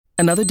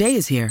Another day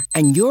is here,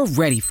 and you're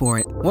ready for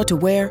it. What to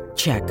wear?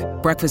 Check.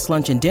 Breakfast,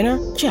 lunch, and dinner?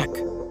 Check.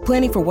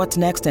 Planning for what's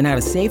next and how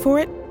to save for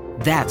it?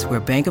 That's where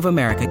Bank of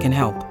America can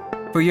help.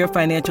 For your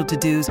financial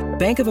to-dos,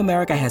 Bank of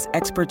America has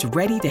experts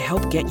ready to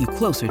help get you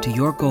closer to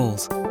your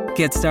goals.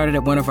 Get started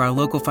at one of our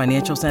local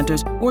financial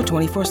centers or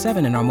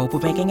 24/7 in our mobile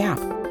banking app.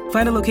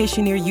 Find a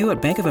location near you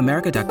at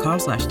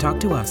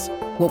bankofamerica.com/talktous.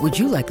 What would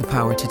you like the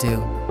power to do?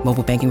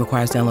 Mobile banking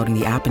requires downloading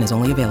the app and is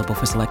only available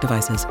for select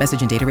devices.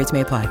 Message and data rates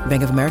may apply.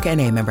 Bank of America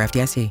N.A., member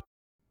FDIC.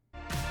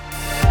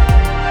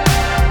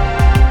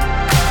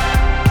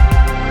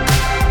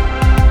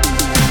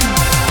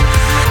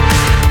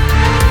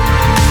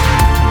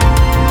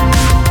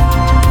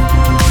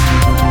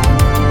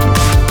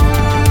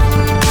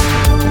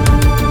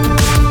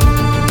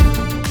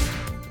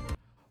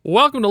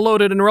 Welcome to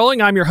Loaded and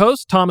Rolling. I'm your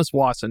host, Thomas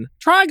Wasson.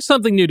 Trying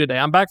something new today.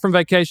 I'm back from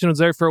vacation. I was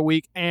there for a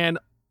week and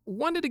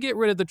wanted to get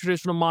rid of the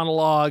traditional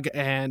monologue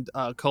and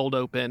cold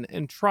open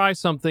and try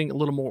something a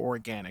little more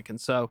organic.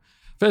 And so,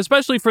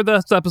 especially for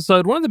this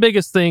episode, one of the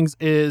biggest things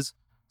is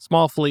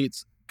small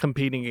fleets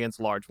competing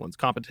against large ones,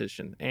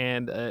 competition.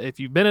 And if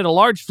you've been in a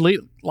large fleet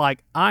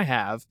like I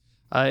have,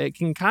 it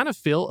can kind of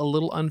feel a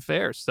little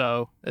unfair.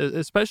 So,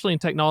 especially in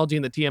technology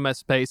in the TMS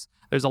space,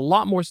 there's a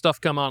lot more stuff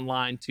come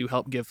online to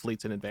help give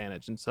fleets an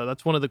advantage. And so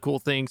that's one of the cool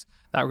things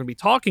that we're going to be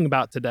talking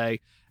about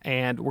today.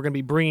 And we're going to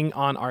be bringing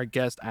on our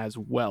guest as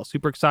well.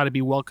 Super excited to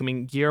be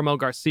welcoming Guillermo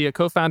Garcia,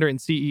 co-founder and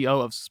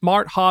CEO of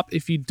SmartHop.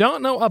 If you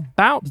don't know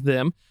about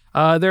them,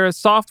 they're a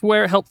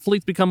software help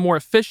fleets become more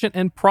efficient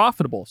and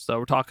profitable. So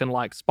we're talking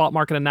like spot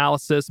market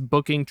analysis,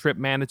 booking, trip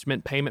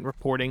management, payment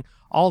reporting,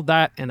 all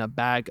that in a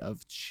bag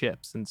of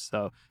chips. And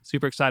so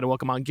super excited to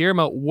welcome on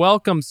Guillermo.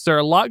 Welcome, sir.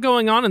 A lot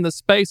going on in this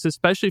space,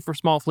 especially for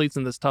small fleets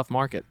in this tough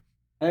market.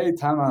 Hey,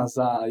 Thomas.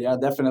 Yeah,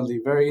 definitely.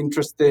 Very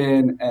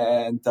interesting.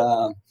 And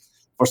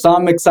for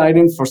some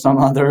exciting, for some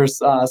others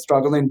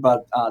struggling,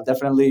 but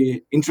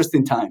definitely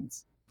interesting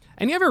times.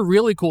 And you have a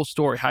really cool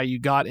story how you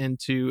got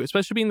into,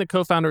 especially being the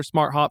co-founder of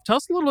SmartHop. Tell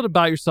us a little bit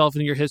about yourself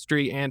and your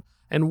history and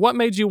what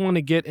made you want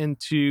to get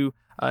into,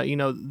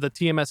 the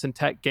TMS and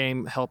tech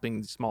game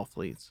helping small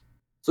fleets.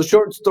 So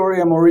short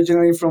story, I'm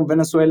originally from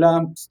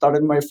Venezuela,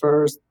 started my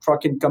first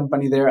trucking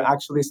company there,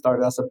 actually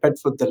started as a pet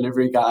food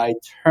delivery guy,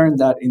 turned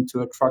that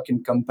into a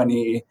trucking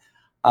company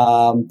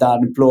that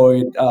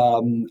employed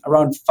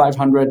around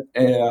 500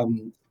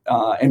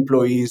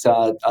 employees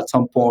at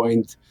some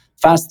point.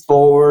 Fast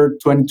forward,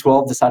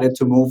 2012, decided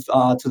to move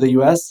to the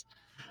U.S.,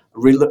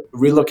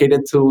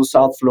 relocated to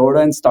South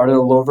Florida and started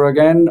all over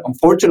again.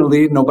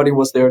 Unfortunately, nobody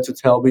was there to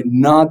tell me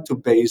not to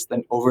base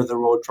an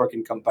over-the-road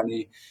trucking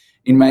company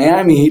in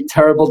Miami.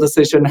 Terrible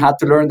decision, had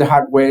to learn the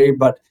hard way.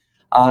 But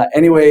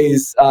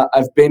anyways,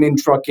 I've been in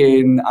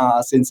trucking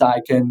since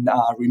I can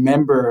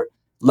remember.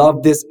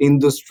 Love this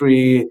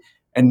industry,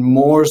 and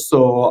more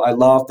so, I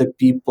love the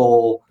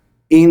people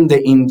in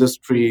the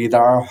industry that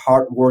are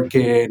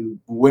hardworking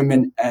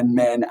women and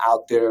men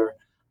out there,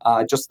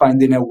 just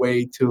finding a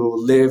way to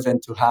live and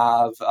to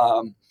have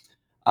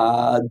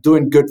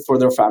doing good for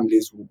their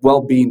families,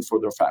 well-being for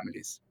their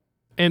families.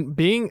 And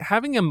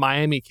having a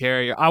Miami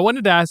carrier, I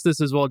wanted to ask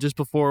this as well, just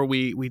before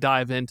we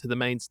dive into the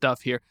main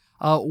stuff here.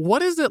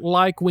 What is it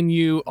like when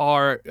you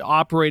are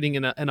operating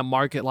in a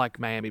market like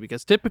Miami?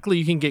 Because typically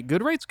you can get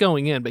good rates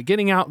going in, but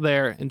getting out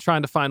there and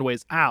trying to find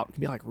ways out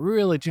can be like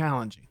really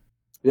challenging.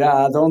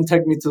 Yeah, don't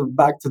take me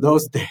back to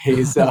those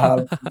days.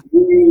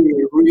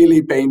 Really,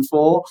 really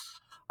painful.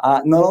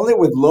 Not only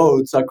with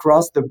loads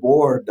across the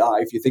board.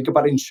 If you think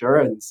about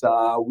insurance,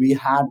 we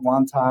had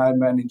one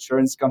time an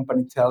insurance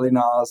company telling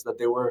us that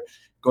they were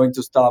going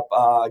to stop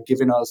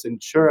giving us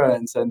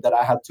insurance and that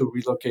I had to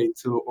relocate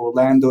to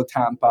Orlando,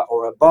 Tampa,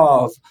 or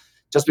above,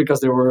 just because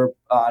they were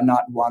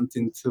not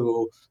wanting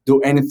to do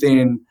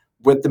anything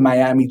with the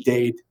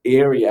Miami-Dade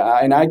area.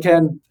 And I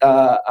can't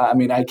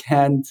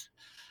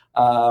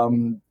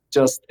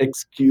just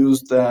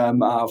excuse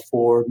them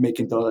for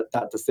making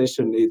that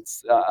decision.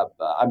 It's,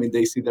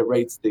 they see the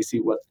rates, they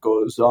see what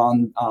goes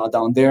on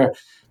down there.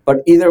 But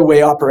either way,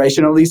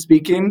 operationally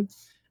speaking,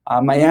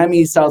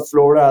 Miami, South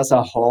Florida as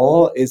a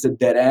whole is a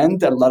dead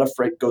end. A lot of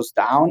freight goes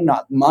down,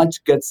 not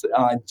much gets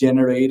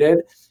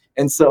generated.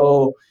 And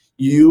so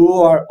you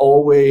are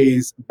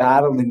always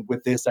battling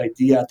with this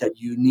idea that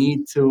you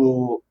need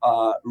to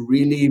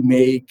really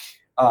make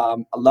a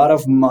lot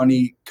of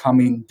money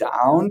coming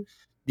down,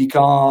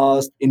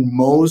 because in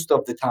most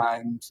of the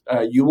times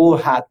you will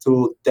have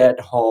to dead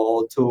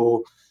haul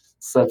to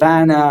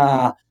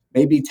Savannah,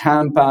 maybe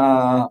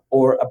Tampa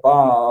or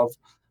above,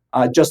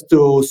 just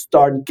to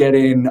start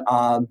getting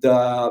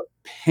the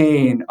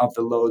pain of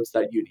the loads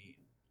that you need.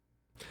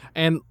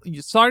 And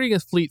starting a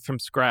fleet from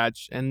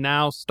scratch and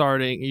now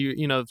starting,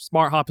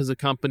 SmartHop is a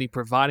company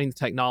providing the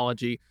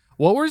technology.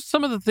 What were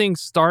some of the things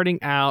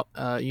starting out,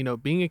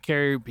 being a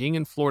carrier, being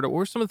in Florida? What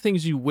were some of the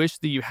things you wish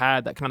that you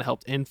had that kind of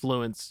helped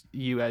influence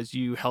you as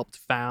you helped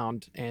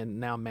found and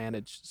now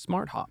manage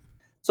SmartHop?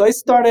 So I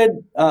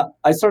started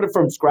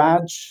from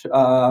scratch.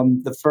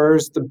 The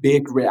first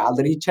big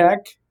reality check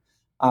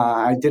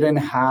I didn't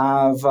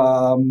have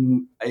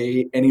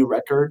any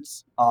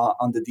records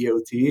on the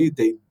DOT.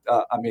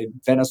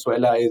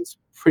 Venezuela is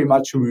pretty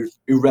much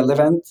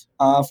irrelevant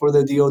for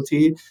the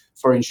DOT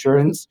for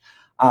insurance.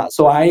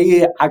 So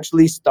I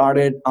actually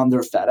started under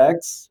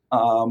FedEx.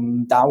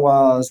 That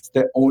was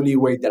the only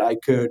way that I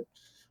could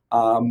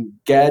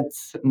get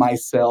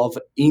myself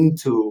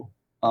into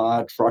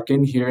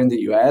trucking here in the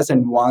U.S.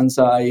 And once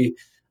I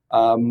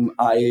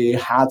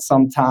had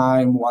some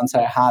time, once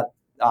I had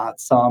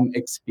some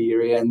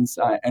experience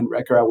and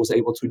record, I was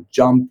able to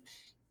jump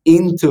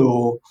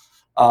into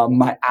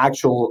my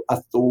actual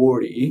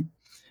authority.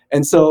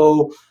 And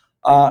so,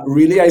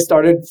 really, I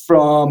started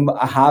from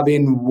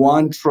having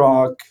one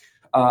truck.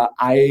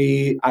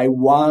 I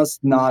was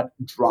not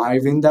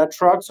driving that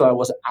truck, so I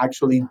was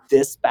actually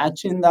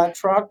dispatching that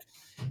truck,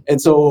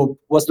 and so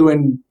was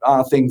doing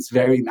things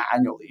very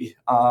manually.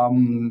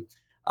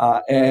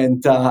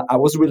 And I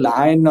was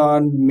relying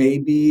on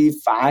maybe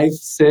 5,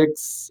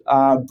 6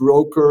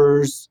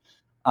 brokers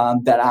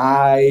that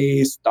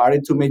I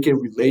started to make a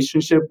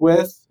relationship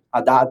with.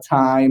 At that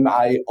time,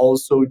 I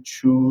also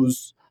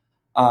choose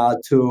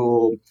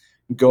to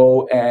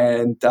go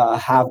and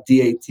have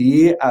DAT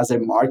as a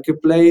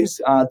marketplace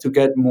to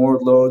get more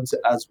loads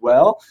as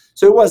well.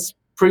 So it was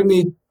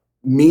pretty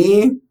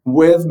me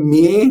with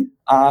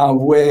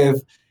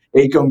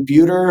a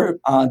computer,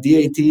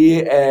 DAT,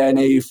 and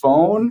a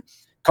phone,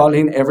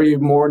 calling every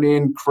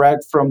morning Craig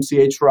from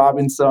CH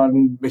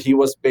Robinson. He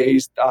was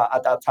based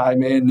at that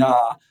time in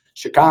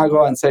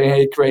Chicago, and saying,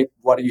 "Hey, Craig,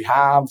 what do you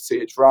have?"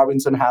 CH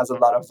Robinson has a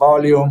lot of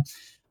volume,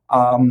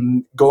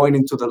 going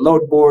into the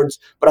load boards.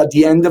 But at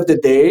the end of the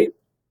day,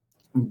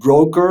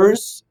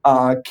 brokers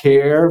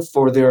care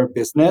for their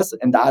business,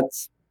 and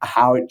that's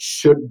how it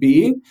should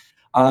be.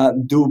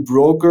 Do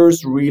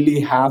brokers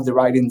really have the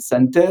right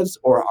incentives,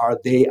 or are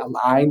they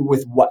aligned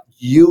with what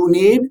you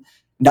need?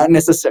 Not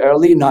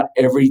necessarily, not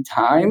every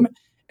time.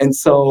 And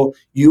so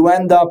you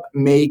end up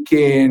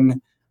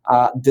making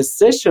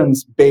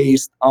decisions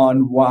based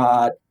on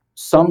what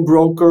some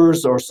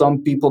brokers or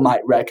some people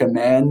might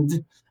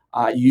recommend.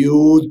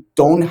 You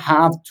don't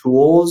have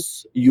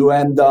tools. You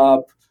end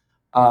up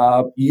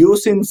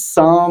using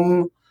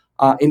some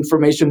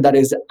information that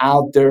is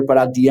out there. But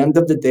at the end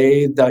of the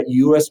day, the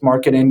US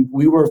marketing,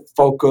 we were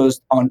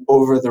focused on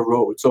over the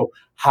road. So,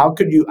 how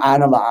could you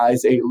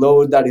analyze a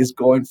load that is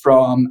going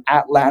from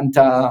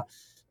Atlanta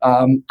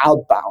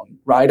outbound,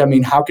 right? I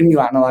mean, how can you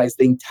analyze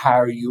the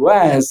entire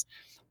US?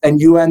 And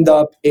you end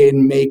up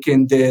in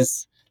making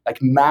this like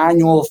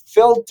manual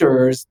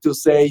filters to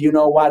say, you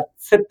know what,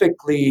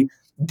 typically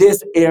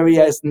this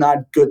area is not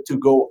good to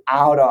go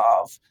out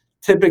of.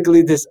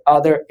 Typically, this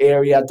other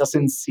area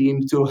doesn't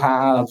seem to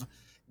have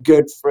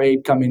good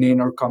freight coming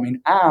in or coming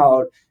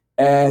out.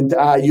 And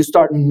you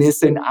start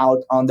missing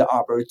out on the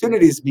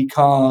opportunities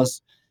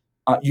because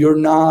you're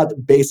not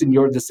basing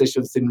your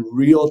decisions in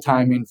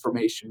real-time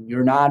information.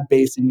 You're not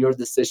basing your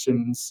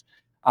decisions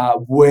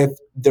with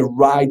the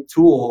right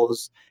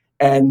tools.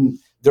 And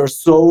they're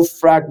so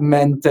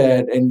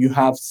fragmented, and you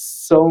have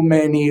so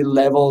many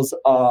levels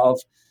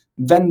of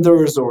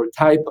vendors or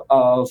type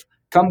of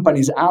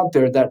companies out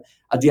there that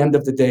at the end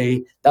of the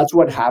day, that's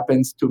what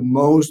happens to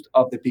most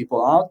of the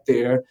people out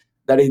there,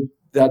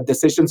 that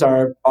decisions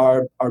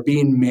are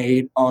being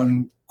made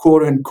on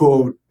quote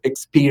unquote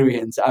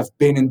experience. I've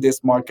been in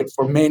this market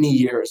for many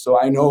years, so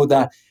I know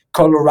that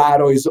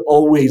Colorado is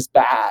always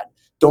bad.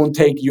 Don't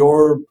take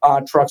your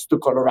trucks to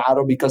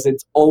Colorado because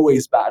it's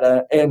always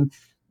bad. And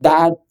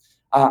that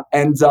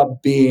ends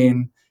up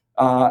being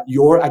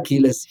your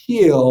Achilles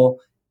heel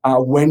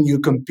when you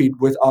compete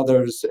with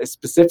others,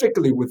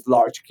 specifically with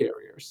large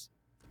carriers.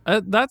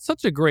 That's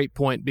such a great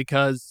point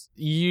because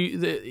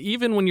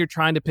even when you're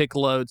trying to pick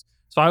loads.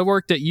 So I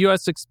worked at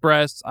U.S.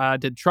 Express. I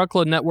did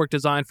truckload network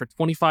design for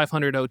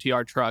 2,500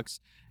 OTR trucks,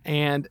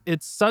 and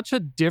it's such a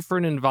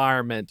different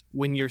environment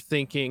when you're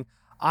thinking,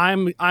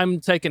 I'm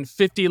taking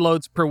 50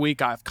 loads per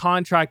week. I have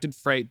contracted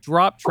freight,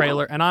 drop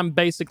trailer, and I'm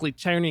basically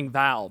churning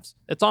valves.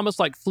 It's almost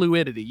like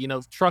fluidity.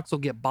 Trucks will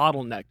get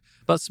bottlenecked.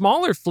 But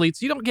smaller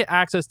fleets, you don't get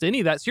access to any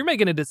of that. So you're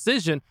making a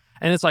decision,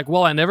 and it's like,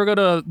 well, I never go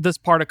to this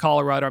part of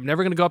Colorado. I'm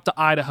never going to go up to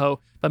Idaho.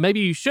 But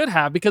maybe you should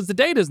have, because the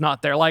data's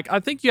not there. Like,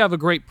 I think you have a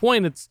great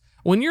point. It's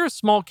when you're a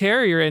small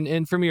carrier,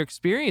 and from your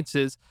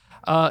experiences,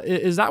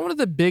 is that one of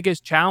the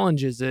biggest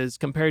challenges is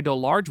compared to a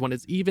large one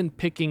is even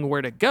picking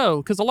where to go?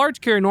 Because a large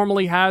carrier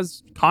normally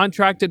has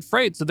contracted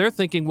freight. So they're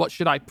thinking, what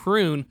should I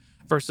prune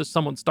versus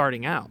someone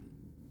starting out?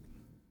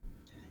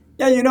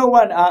 Yeah, you know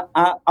what?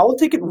 I will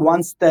take it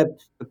one step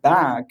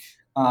back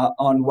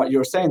on what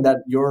you're saying. That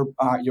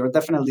you're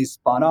definitely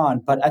spot on,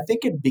 but I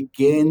think it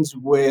begins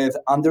with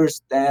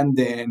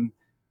understanding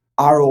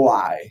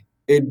ROI.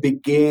 It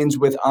begins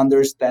with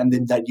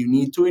understanding that you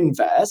need to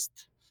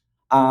invest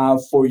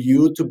for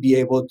you to be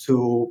able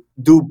to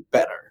do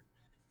better,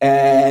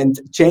 and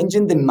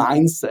changing the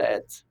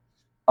mindset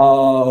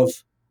of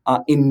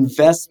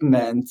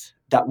investment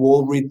that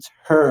will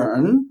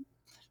return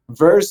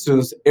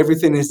versus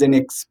everything is an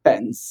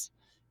expense.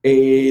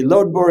 a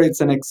load board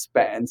is an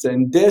expense,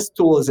 and this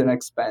tool is an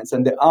expense,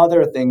 and the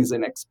other thing is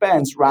an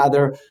expense.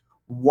 Rather,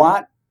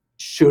 what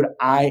should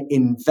I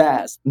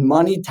invest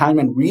money, time,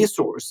 and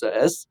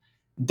resources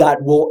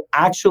that will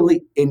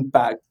actually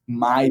impact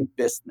my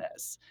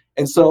business?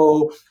 And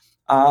so,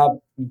 uh,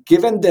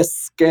 given the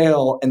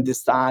scale and the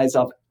size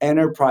of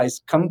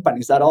enterprise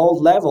companies at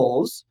all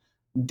levels,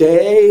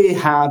 they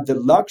have the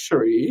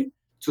luxury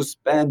to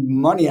spend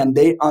money, and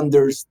they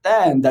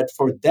understand that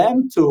for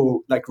them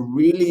to like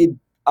really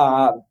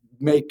uh,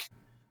 make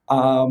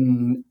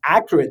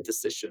accurate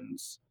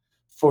decisions,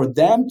 for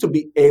them to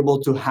be able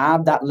to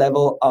have that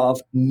level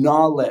of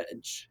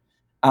knowledge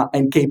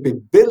and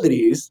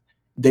capabilities,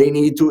 they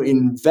need to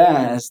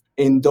invest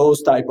in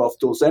those type of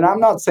tools. And I'm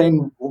not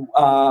saying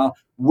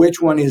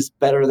which one is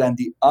better than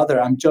the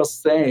other. I'm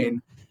just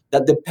saying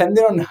that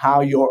depending on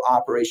how your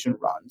operation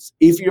runs,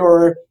 if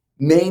you're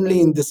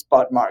mainly in the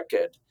spot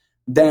market,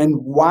 then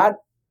what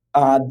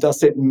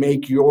does it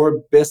make your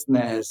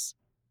business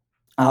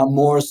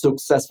more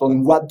successful,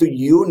 and what do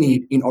you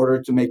need in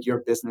order to make your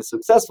business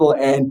successful?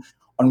 And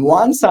on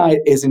one side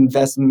is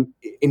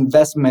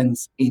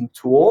investments in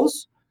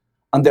tools.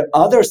 On the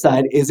other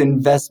side is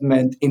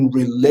investment in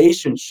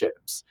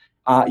relationships.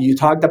 You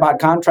talked about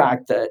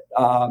contracted,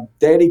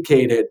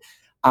 dedicated.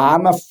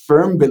 I'm a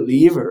firm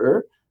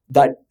believer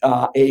that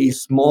a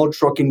small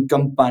trucking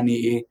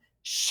company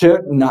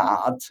should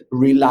not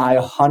rely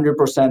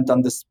 100%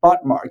 on the spot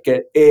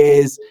market.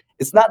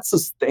 It's not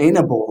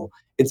sustainable.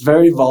 It's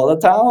very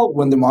volatile.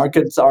 When the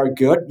markets are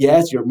good,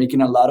 yes, you're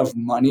making a lot of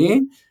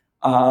money,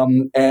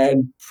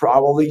 and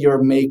probably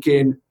you're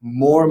making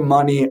more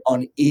money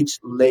on each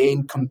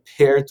lane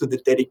compared to the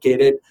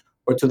dedicated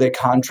or to the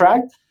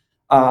contract.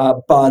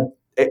 But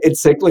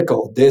it's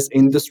cyclical. This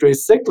industry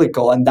is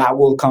cyclical, and that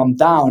will come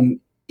down.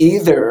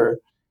 Either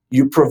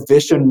you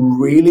provision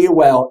really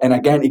well, and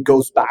again, it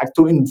goes back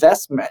to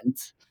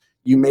investment.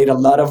 You made a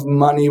lot of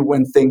money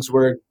when things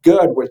were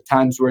good, when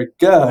times were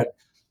good.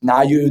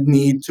 Now you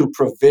need to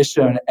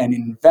provision and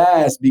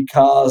invest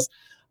because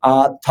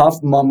tough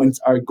moments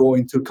are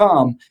going to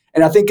come.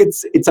 And I think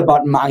it's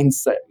about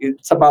mindset.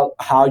 It's about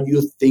how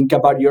you think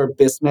about your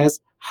business,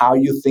 how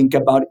you think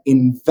about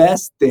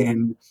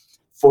investing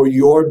for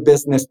your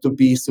business to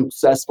be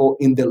successful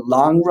in the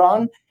long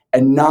run,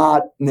 and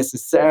not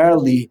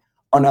necessarily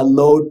on a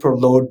load per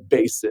load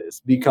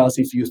basis. Because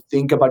if you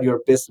think about your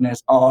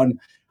business on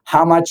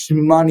how much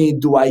money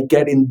do I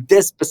get in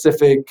this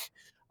specific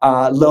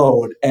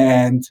load,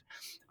 and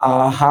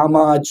how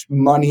much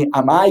money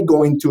am I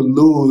going to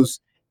lose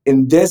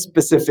in this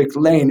specific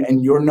lane,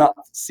 and you're not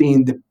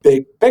seeing the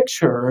big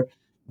picture,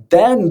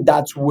 then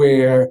that's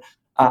where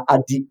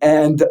at the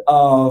end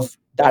of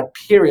that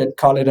period,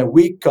 call it a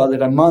week, call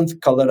it a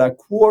month, call it a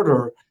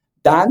quarter,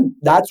 then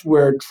that's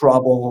where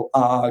trouble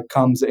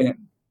comes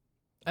in.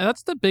 And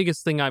that's the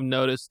biggest thing I've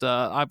noticed.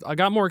 I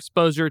got more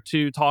exposure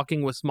to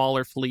talking with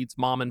smaller fleets,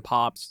 mom and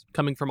pops,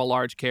 coming from a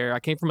large carrier. I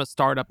came from a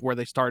startup where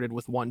they started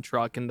with one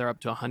truck and they're up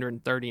to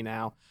 130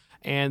 now.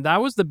 And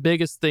that was the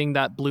biggest thing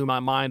that blew my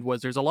mind.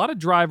 Was there's a lot of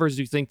drivers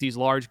who think these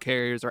large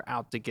carriers are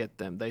out to get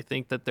them. They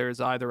think that there's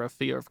either a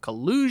fear of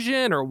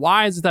collusion or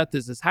why is that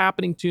this is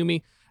happening to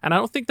me. And I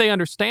don't think they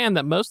understand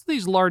that most of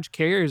these large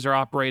carriers are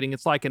operating.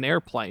 It's like an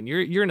airplane.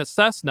 You're in a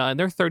Cessna and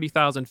they're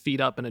 30,000 feet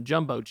up in a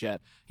jumbo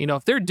jet. You know,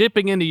 if they're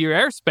dipping into your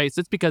airspace,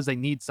 it's because they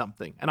need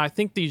something. And I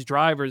think these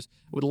drivers,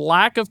 with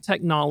lack of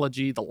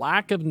technology, the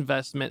lack of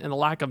investment, and the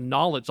lack of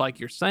knowledge, like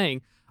you're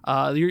saying,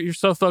 you're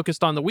so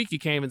focused on the week you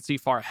can't even see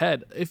far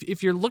ahead.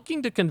 If you're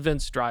looking to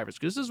convince drivers,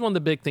 because this is one of the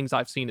big things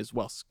I've seen as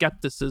well,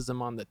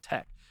 skepticism on the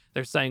tech.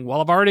 They're saying,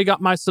 well, I've already got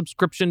my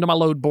subscription to my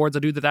load boards. I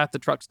do that at the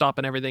truck stop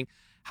and everything.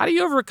 How do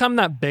you overcome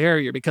that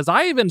barrier? Because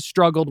I even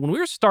struggled when we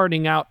were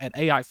starting out at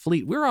AI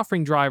Fleet. We were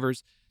offering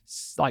drivers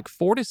like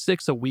 4 to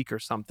 6 a week or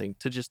something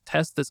to just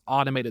test this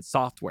automated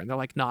software. And they're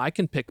like, no, I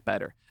can pick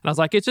better. And I was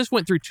like, it just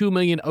went through 2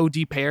 million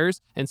OD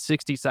pairs in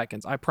 60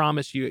 seconds. I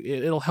promise you,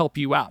 it'll help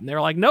you out. And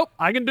they're like, nope,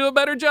 I can do a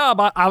better job.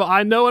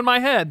 I know in my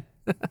head.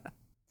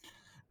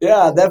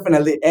 Yeah,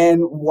 definitely.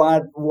 And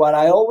what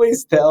I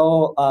always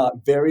tell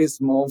very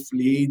small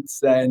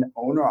fleets and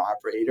owner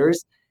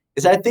operators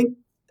is, I think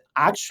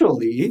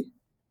actually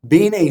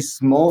being a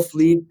small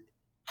fleet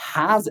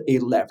has a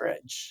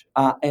leverage.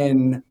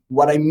 And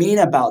what I mean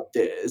about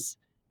this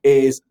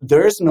is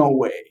there's no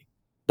way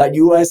that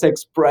US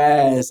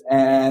Express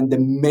and the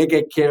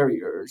mega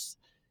carriers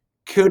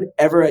could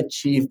ever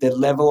achieve the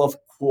level of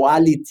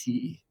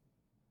quality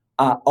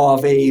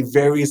of a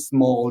very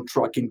small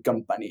trucking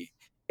company.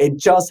 It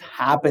just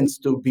happens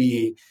to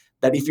be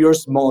that if you're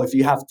small, if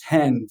you have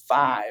 10,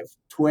 5,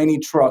 20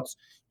 trucks,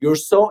 you're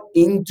so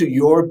into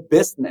your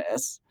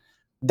business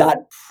that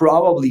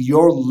probably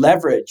your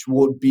leverage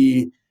would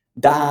be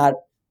that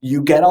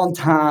you get on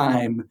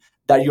time,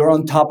 that you're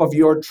on top of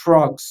your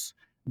trucks,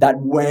 that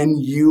when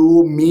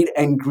you meet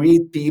and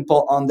greet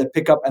people on the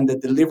pickup and the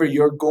delivery,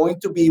 you're going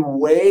to be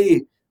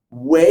way,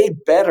 way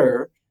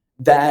better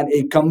than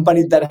a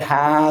company that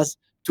has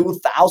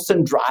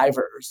 2,000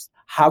 drivers.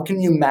 How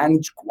can you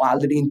manage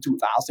quality in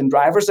 2,000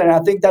 drivers? And I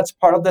think that's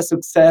part of the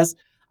success,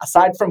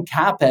 aside from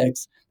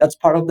CapEx, that's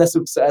part of the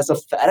success of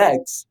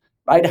FedEx,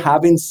 right?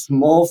 Having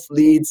small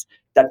fleets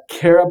that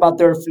care about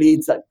their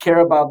fleets, that care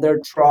about their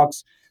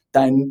trucks,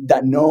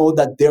 that know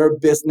that their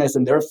business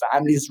and their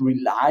families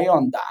rely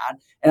on that.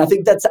 And I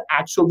think that's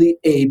actually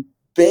a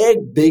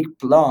big, big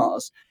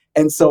plus.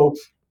 And so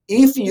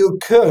if you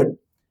could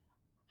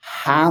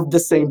have the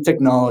same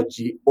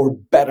technology or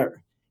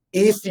better,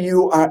 if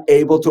you are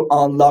able to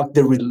unlock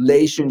the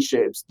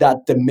relationships that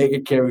the mega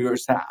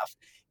carriers have,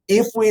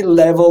 if we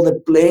level the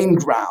playing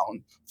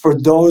ground for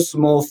those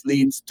small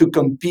fleets to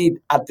compete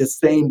at the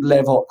same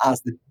level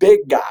as the big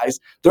guys,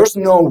 there's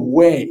no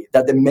way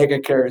that the mega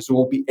carriers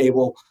will be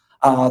able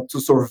to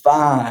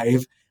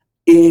survive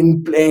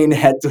in playing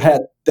head to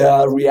head.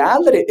 The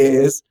reality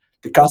is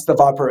the cost of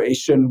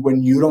operation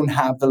when you don't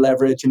have the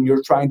leverage and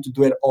you're trying to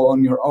do it all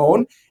on your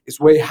own is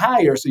way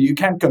higher. So you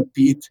can't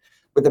compete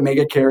with a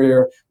mega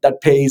carrier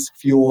that pays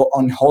fuel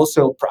on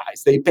wholesale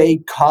price. They pay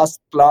cost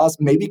plus,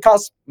 maybe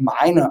cost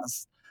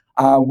minus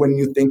when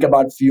you think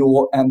about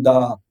fuel and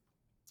the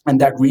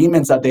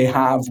agreements that they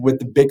have with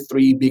the big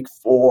three, big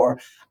four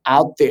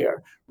out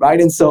there, right?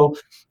 And so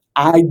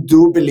I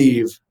do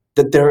believe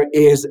that there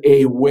is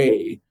a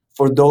way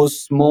for those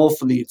small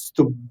fleets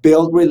to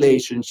build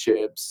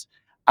relationships.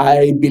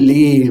 I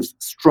believe,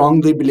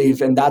 strongly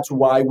believe, and that's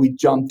why we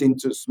jumped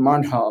into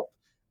Smart Hub,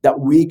 that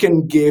we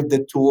can give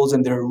the tools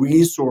and the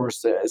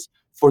resources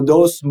for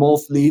those small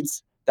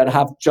fleets that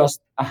have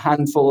just a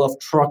handful of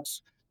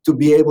trucks to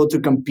be able to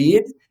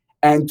compete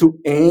and to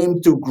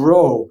aim to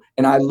grow.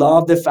 And I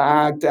love the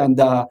fact and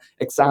the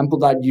example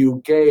that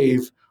you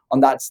gave on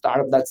that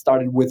startup that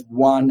started with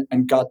one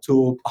and got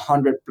to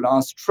 100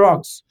 plus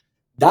trucks.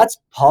 That's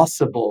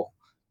possible,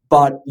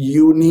 but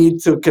you need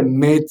to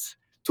commit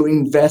to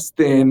invest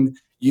in,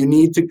 you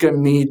need to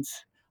commit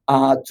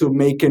to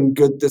making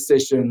good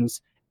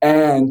decisions,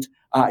 and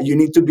you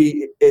need to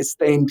be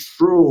staying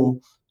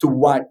true to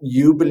what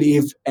you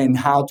believe and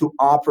how to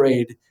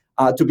operate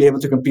to be able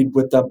to compete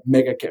with the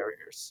mega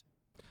carriers.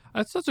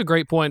 That's such a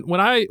great point.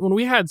 When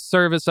we had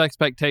service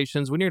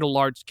expectations, when you're at a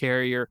large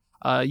carrier,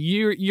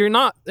 you're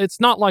not. It's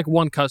not like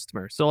one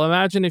customer. So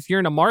imagine if you're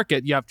in a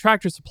market, you have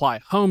Tractor Supply,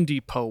 Home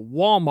Depot,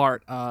 Walmart,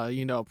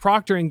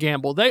 Procter and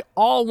Gamble. They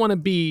all want to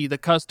be the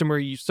customer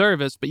you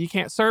service, but you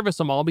can't service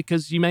them all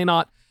because you may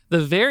not. The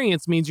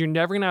variance means you're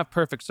never going to have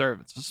perfect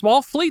service. A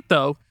small fleet,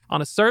 though,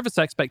 on a service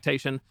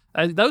expectation,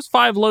 those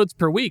 5 loads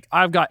per week,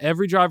 I've got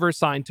every driver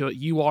assigned to it.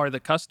 You are the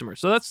customer.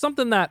 So that's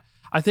something that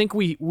I think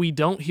we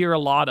don't hear a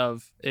lot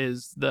of,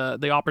 is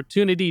the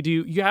opportunity to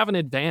you have an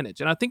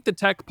advantage. And I think the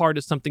tech part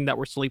is something that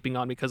we're sleeping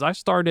on, because I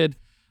started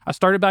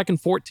back in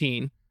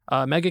 14.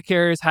 Mega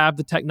carriers have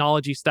the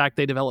technology stack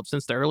they developed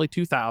since the early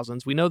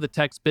 2000s. We know the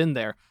tech's been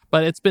there,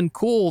 but it's been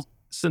cool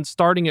since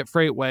starting at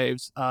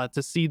FreightWaves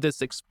to see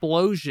this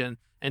explosion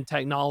and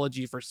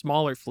technology for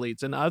smaller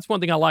fleets. And that's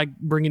one thing I like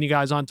bringing you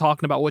guys on,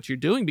 talking about what you're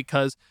doing,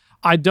 because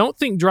I don't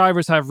think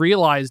drivers have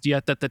realized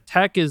yet that the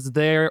tech is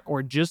there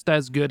or just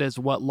as good as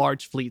what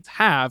large fleets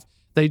have.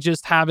 They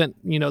just haven't,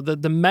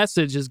 the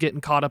message is getting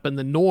caught up in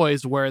the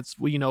noise where it's,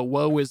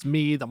 woe is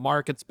me, the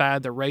market's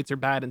bad, the rates are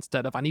bad,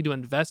 instead of I need to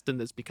invest in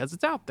this because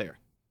it's out there.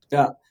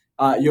 Yeah,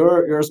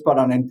 you're spot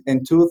on.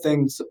 And two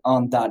things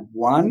on that.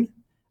 One,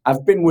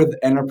 I've been with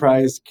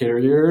enterprise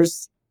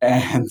carriers,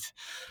 and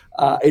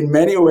in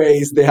many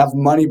ways they have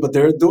money, but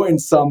they're doing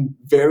some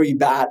very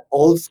bad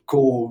old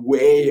school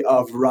way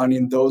of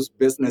running those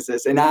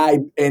businesses. And I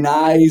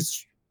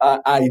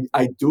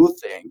do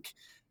think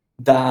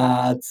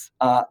that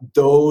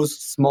those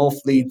small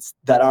fleets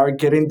that are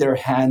getting their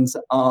hands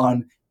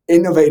on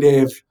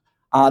innovative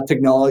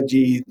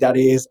technology that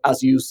is,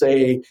 as you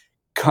say,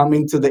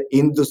 coming to the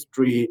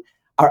industry,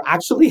 are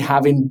actually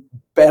having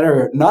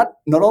better, not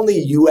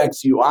only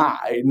UX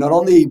UI, not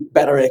only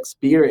better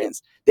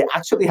experience, they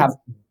actually have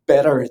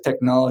better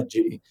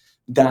technology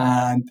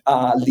than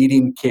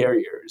leading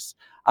carriers.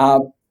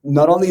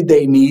 Not only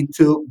they need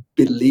to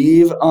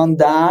believe on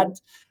that.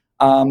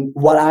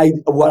 What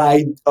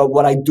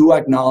I do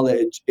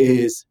acknowledge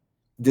is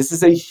this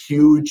is a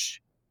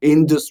huge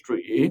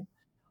industry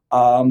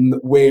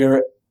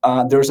where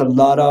there's a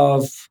lot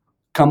of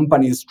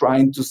companies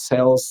trying to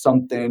sell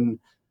something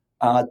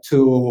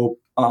to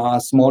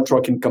small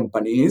trucking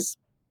companies.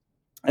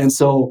 And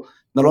so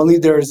not only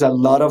there's a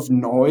lot of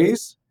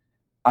noise,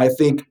 I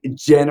think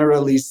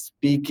generally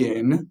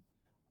speaking,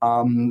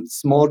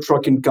 small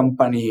trucking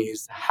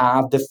companies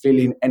have the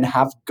feeling and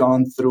have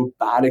gone through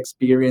bad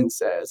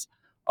experiences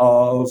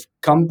of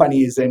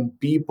companies and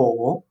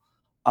people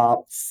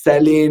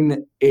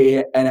selling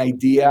an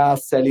idea,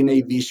 selling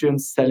a vision,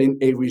 selling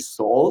a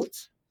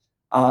result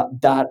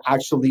that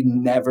actually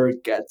never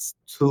gets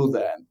to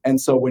them. And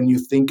so when you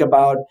think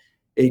about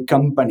a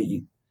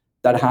company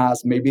that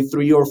has maybe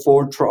 3 or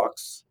 4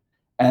 trucks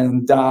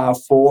and 4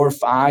 or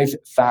 5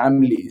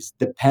 families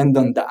depend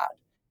on that,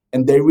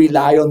 and they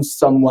rely on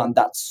someone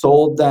that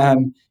sold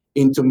them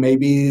into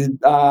maybe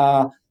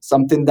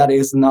something that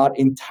is not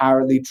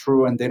entirely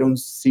true, and they don't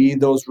see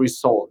those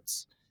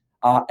results,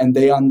 and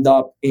they end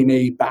up in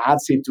a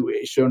bad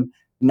situation,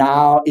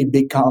 now it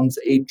becomes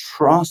a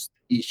trust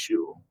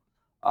issue.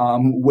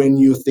 When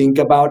you think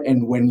about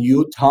and when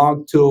you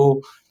talk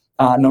to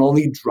not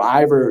only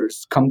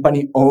drivers,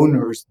 company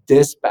owners,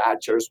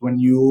 dispatchers, when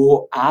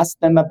you ask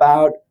them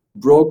about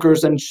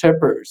brokers and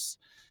shippers,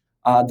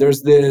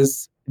 there's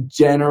this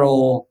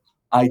general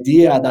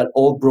idea that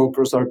all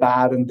brokers are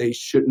bad and they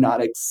should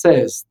not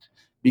exist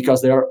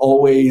because they're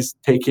always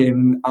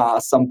taking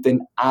something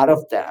out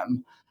of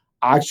them.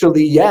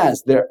 Actually,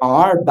 yes, there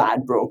are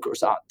bad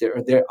brokers out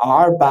there. There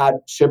are bad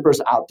shippers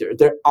out there.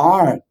 There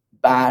are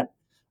bad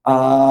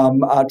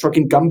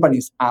trucking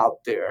companies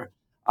out there.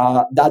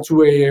 That's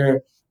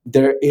where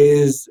there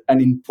is an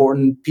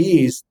important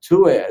piece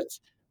to it,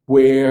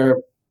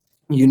 where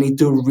you need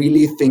to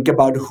really think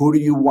about who do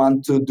you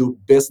want to do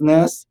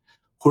business,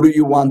 who do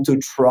you want to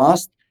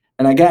trust.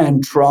 And again,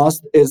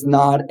 trust is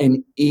not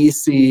an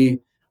easy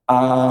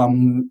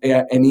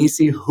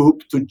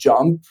hoop to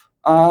jump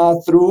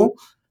through,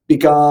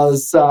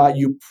 because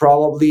you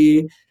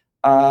probably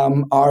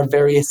are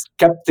very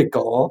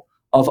skeptical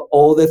of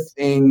all the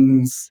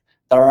things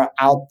that are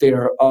out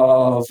there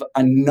of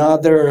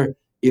another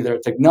either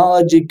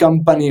technology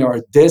company or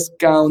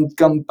discount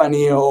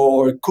company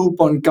or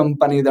coupon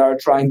company that are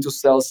trying to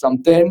sell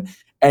something,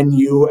 and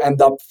you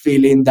end up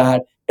feeling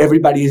that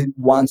everybody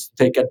wants to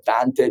take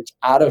advantage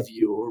out of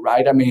you,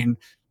 right? I mean,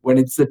 when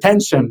it's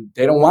detention,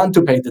 they don't want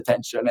to pay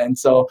detention. And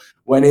so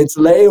when it's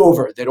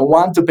layover, they don't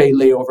want to pay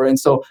layover. And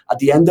so at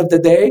the end of the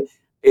day,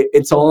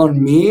 it's all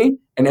on me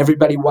and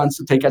everybody wants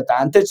to take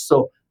advantage.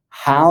 So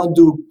how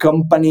do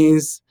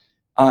companies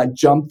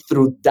jump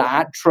through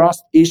that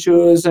trust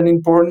issue is an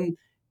important,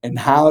 and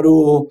how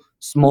do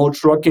small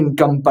trucking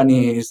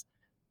companies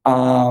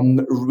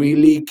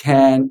really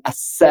can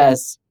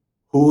assess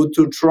who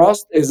to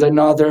trust is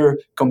another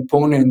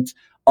component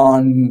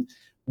on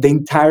the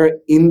entire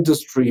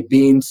industry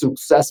being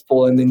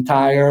successful, and the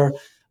entire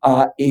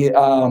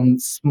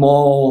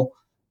small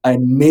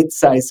and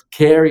mid-sized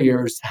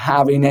carriers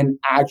having an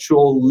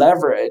actual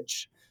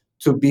leverage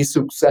to be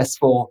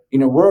successful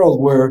in a world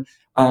where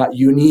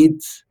you need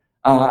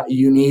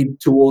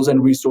tools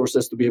and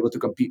resources to be able to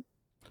compete.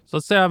 So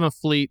let's say I have a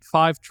fleet,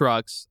 5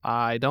 trucks.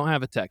 I don't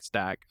have a tech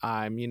stack.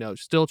 I'm,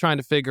 still trying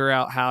to figure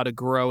out how to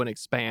grow and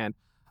expand.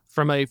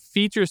 From a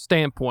feature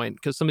standpoint,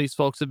 because some of these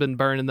folks have been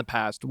burned in the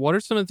past, what are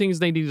some of the things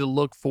they need to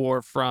look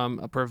for from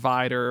a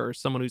provider or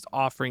someone who's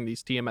offering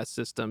these TMS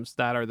systems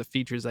that are the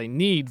features they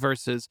need,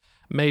 versus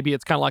maybe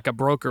it's kind of like a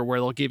broker where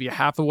they'll give you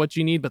half of what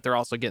you need, but they're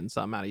also getting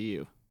something out of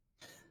you?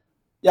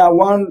 Yeah,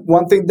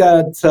 one thing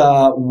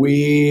that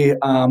we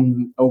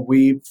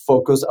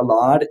focus a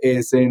lot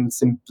is in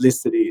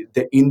simplicity.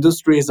 The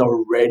industry is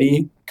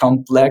already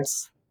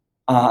complex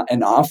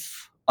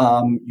enough.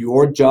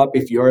 Your job,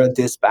 if you're a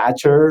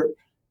dispatcher,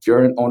 if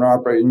you're an owner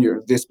operator and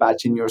you're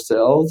dispatching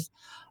yourself,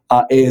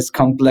 is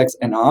complex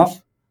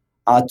enough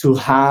to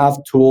have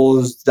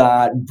tools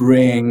that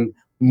bring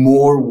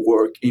more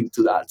work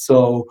into that.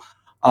 So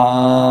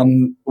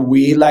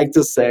we like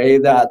to say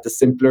that the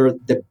simpler,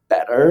 the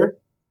better.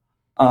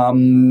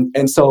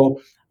 And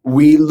so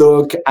we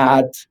look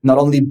at not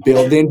only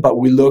building, but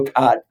we look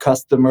at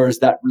customers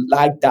that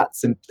like that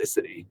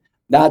simplicity.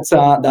 That's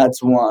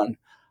one.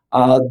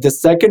 The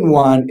second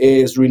one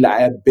is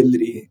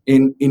reliability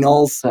in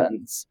all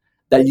sense,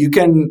 that you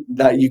can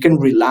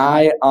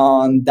rely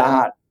on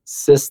that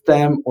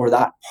system or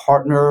that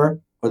partner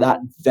or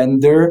that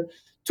vendor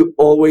to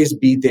always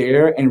be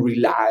there and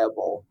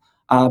reliable,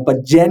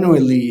 but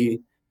genuinely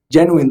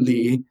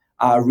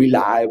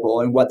reliable.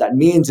 And what that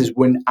means is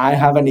when I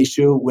have an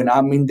issue, when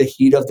I'm in the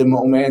heat of the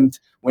moment,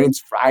 when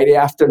it's Friday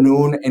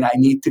afternoon and I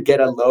need to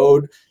get a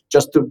load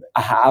just to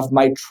have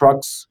my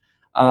trucks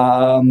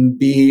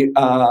be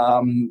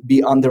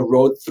on the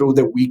road through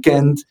the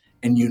weekend,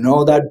 and you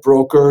know that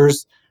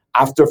brokers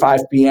after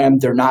 5 p.m.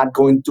 they're not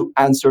going to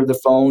answer the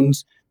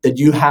phones, that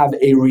you have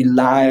a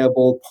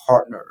reliable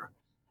partner.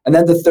 And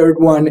then the third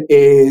one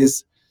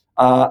is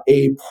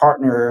a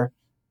partner,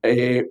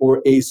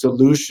 or a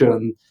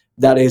solution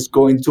that is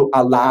going to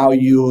allow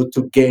you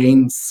to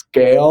gain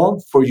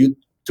scale for you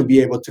to be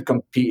able to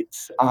compete.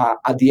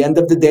 At the end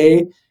of the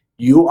day,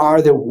 you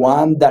are the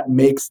one that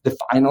makes the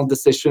final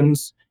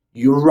decisions.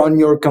 You run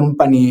your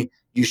company.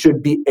 You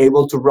should be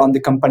able to run the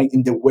company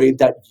in the way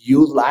that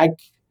you like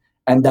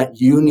and that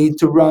you need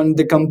to run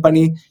the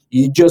company.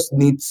 You just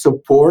need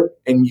support,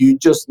 and you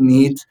just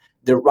need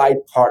the right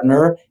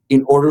partner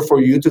in order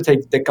for you to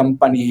take the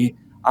company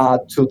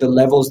to the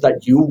levels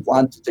that you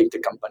want to take the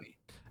company.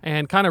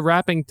 And kind of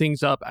wrapping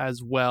things up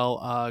as well,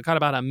 got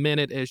about a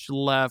minute-ish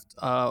left.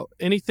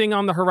 Anything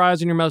on the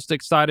horizon you're most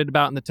excited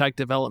about in the tech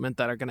development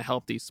that are going to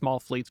help these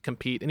small fleets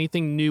compete?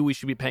 Anything new we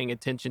should be paying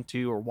attention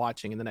to or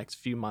watching in the next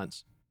few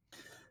months?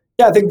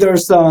 Yeah, I think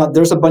there's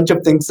a bunch of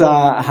things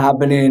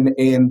happening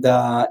in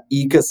the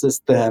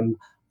ecosystem,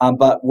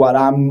 but what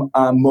I'm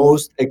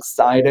most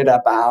excited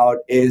about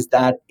is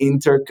that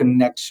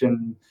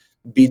interconnection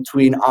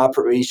between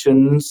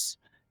operations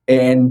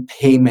in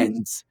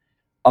payments.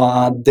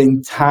 The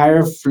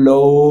entire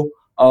flow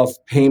of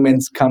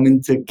payments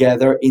coming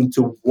together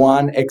into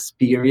one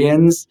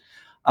experience,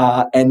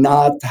 and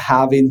not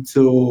having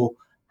to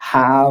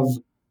have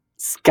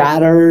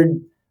scattered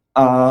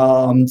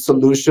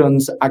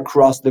solutions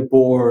across the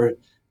board,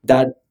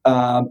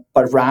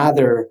 but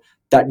rather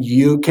that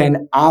you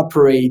can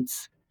operate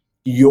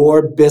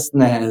your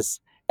business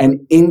and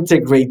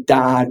integrate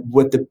that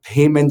with the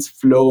payments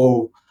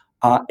flow,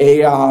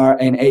 AR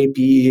and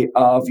AP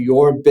of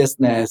your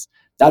business.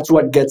 That's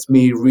what gets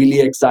me really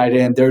excited.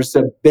 And there's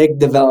a big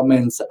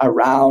developments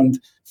around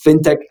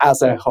fintech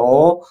as a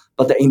whole,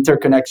 but the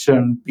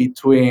interconnection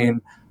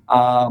between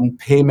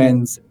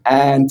payments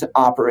and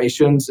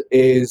operations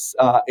is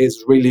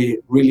really,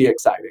 really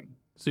exciting.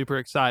 Super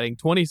exciting.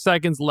 20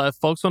 seconds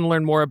left. Folks want to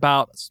learn more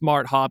about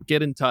Smart Hop.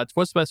 Get in touch.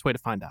 What's the best way to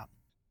find out?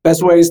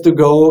 Best way is to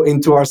go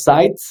into our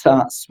site,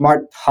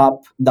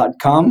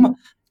 smarthop.com.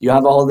 You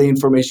have all the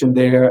information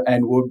there,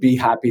 and we'll be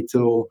happy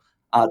to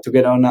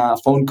get on a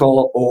phone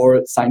call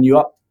or sign you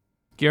up.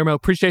 Guillermo,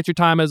 appreciate your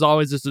time as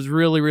always. This is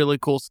really, really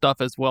cool stuff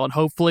as well, and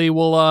hopefully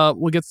we'll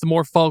get some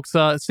more folks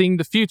seeing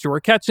the future. We're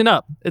catching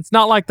up. It's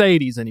not like the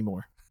 80s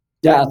anymore.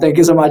 Yeah, thank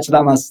you so much,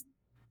 Damas.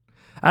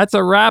 That's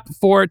a wrap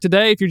for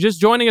today. If you're just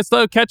joining us,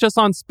 though, catch us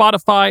on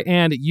Spotify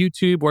and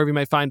YouTube, wherever you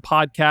may find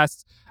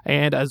podcasts.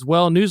 And as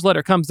well,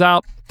 newsletter comes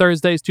out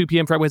Thursdays, 2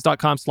 p.m.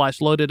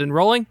 FreightWays.com/loaded and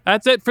rolling.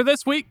 That's it for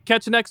this week.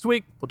 Catch you next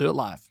week. We'll do it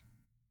live.